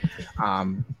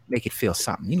make it feel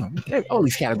something. All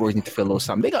these categories need to feel a little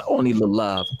something. They got only a little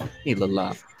love. Need a little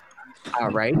love. All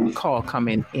right, call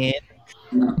coming in.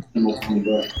 Let's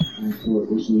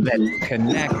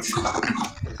connect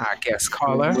our guest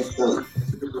caller.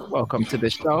 Welcome to the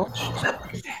show.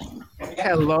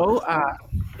 Hello.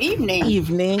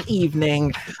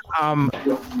 Evening.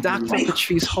 Dr.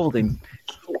 Patrice Holden,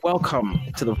 welcome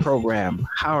to the program.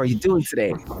 How are you doing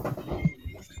today?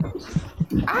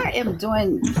 I am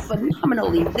doing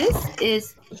phenomenally. This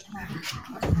is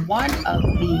one of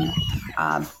the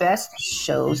best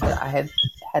shows that I have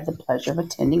had the pleasure of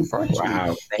attending virtually.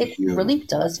 Wow, it really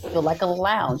does feel like a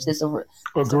lounge. There's a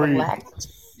relaxed.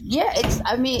 Yeah, it's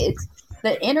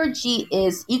the energy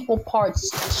is equal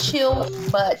parts chill,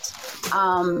 but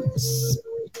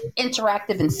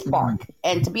interactive and spark.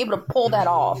 And to be able to pull that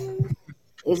off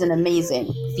is an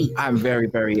amazing feat. I'm very,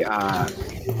 very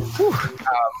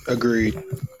agreed.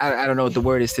 I don't know what the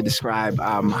word is to describe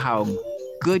how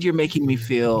good you're making me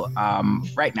feel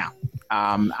right now.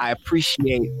 I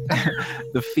appreciate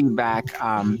the feedback.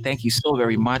 Thank you so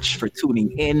very much for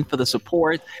tuning in, for the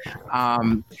support.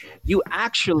 We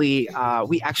actually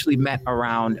met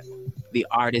around the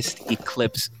artist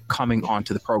Eclipse coming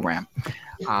onto the program.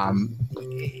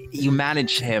 You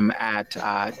manage him at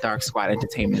Dark Squad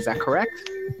Entertainment, is that correct?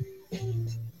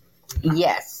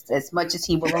 Yes, as much as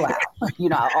he will allow.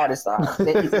 Our artists are.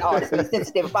 He's an artist. He's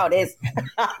sensitive about his.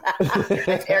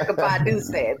 As Erykah Badu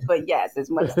said. But yes,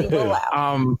 as much as he will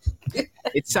allow.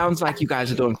 It sounds like you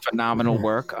guys are doing phenomenal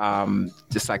work.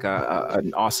 Just like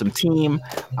an awesome team.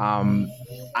 I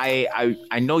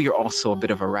know you're also a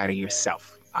bit of a writer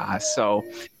yourself. So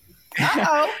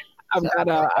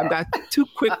I've got two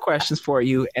quick questions for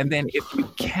you, and then if you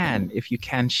can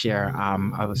share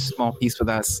a small piece with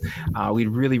us, we'd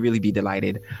really, really be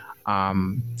delighted.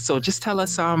 So just tell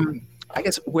us, I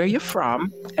guess, where you're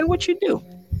from and what you do.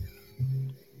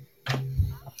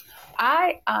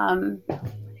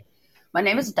 My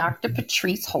name is Dr.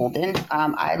 Patrice Holden.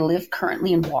 I live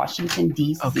currently in Washington,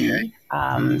 D.C. Okay.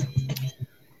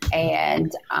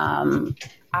 And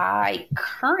I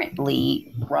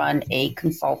currently run a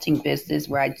consulting business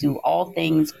where I do all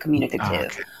things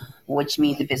communicative, which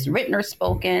means if it's written or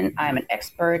spoken, I'm an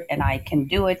expert and I can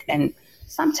do it. And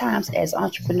sometimes as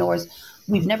entrepreneurs,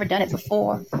 we've never done it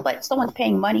before, but someone's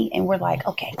paying money and we're like,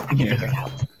 okay, I can figure it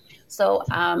out. So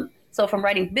from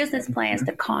writing business plans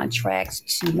to contracts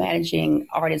to managing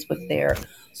artists with their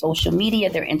social media,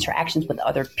 their interactions with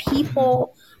other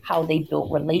people, how they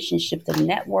build relationships and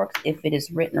networks. If it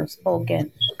is written or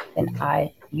spoken, then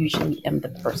I usually am the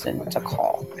person to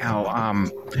call. Now,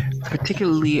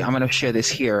 particularly, I'm going to share this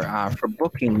here. For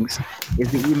bookings,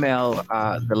 is the email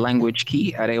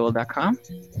thelanguagekey@aol.com?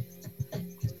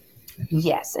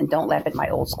 Yes, and don't laugh at my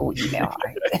old school email.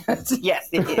 Yes,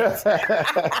 it is. I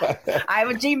have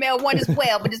a Gmail one as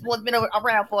well, but this one's been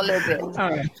around for a little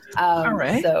bit. All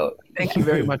right. So thank you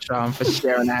very much for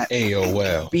sharing that.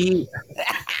 AOL. I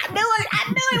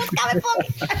knew it was coming for me.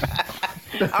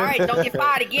 All right, don't get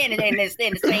fired again and then in the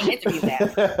same interview now.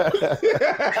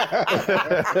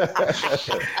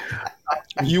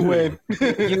 You win.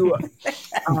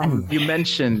 You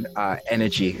mentioned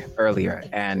energy earlier,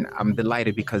 and I'm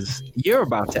delighted because you're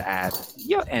about to add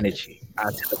your energy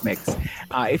to the mix.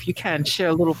 If you can share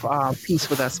a little piece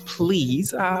with us,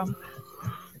 please. The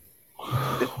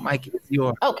mic is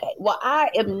yours. Okay. Well, I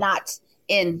am not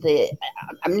in the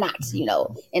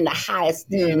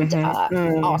highest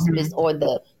auspice or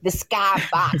the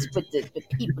skybox with the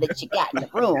people that you got in the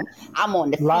room. I'm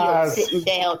on the field sitting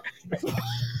down.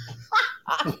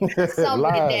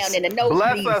 Somebody down in the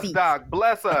nosebleed. Bless us, Doc.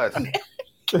 Bless us.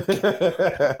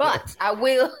 But I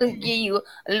will give you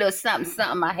a little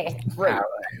something I had wrote.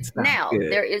 Now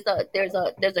there's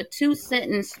a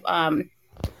 2-sentence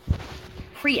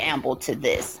preamble to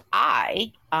this.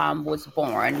 I was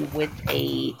born with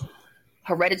a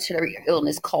hereditary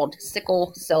illness called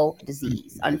sickle cell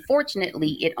disease.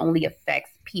 Unfortunately, it only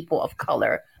affects people of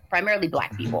color, primarily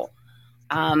Black people.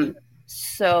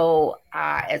 So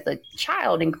as a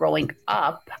child and growing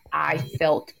up, I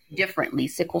felt differently.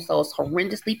 Sickle cell is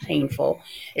horrendously painful.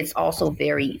 It's also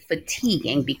very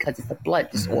fatiguing because it's a blood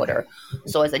disorder.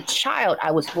 So as a child,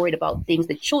 I was worried about things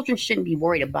that children shouldn't be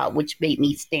worried about, which made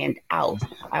me stand out.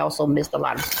 I also missed a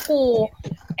lot of school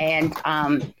and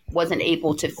wasn't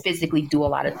able to physically do a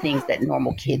lot of things that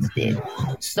normal kids did.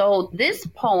 So this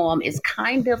poem is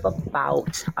kind of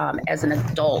about, as an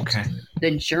adult,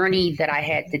 the journey that I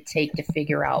had to take to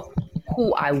figure out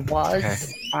who I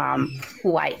was,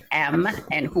 who I am,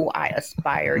 and who I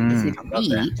aspired to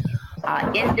be,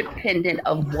 independent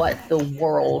of what the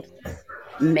world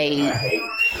may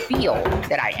feel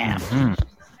that I am. Mm-hmm.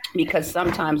 Because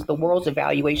sometimes the world's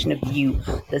evaluation of you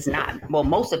does not, well,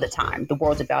 most of the time, the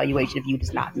world's evaluation of you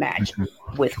does not match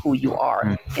with who you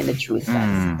are in the true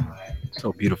sense.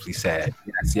 So beautifully said.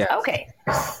 Yes, yes. Okay,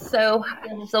 so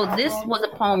this was a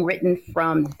poem written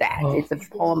from that. It's a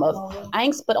poem of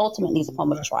angst, but ultimately it's a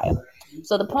poem of triumph.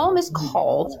 So the poem is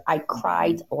called "I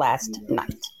Cried Last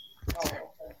Night."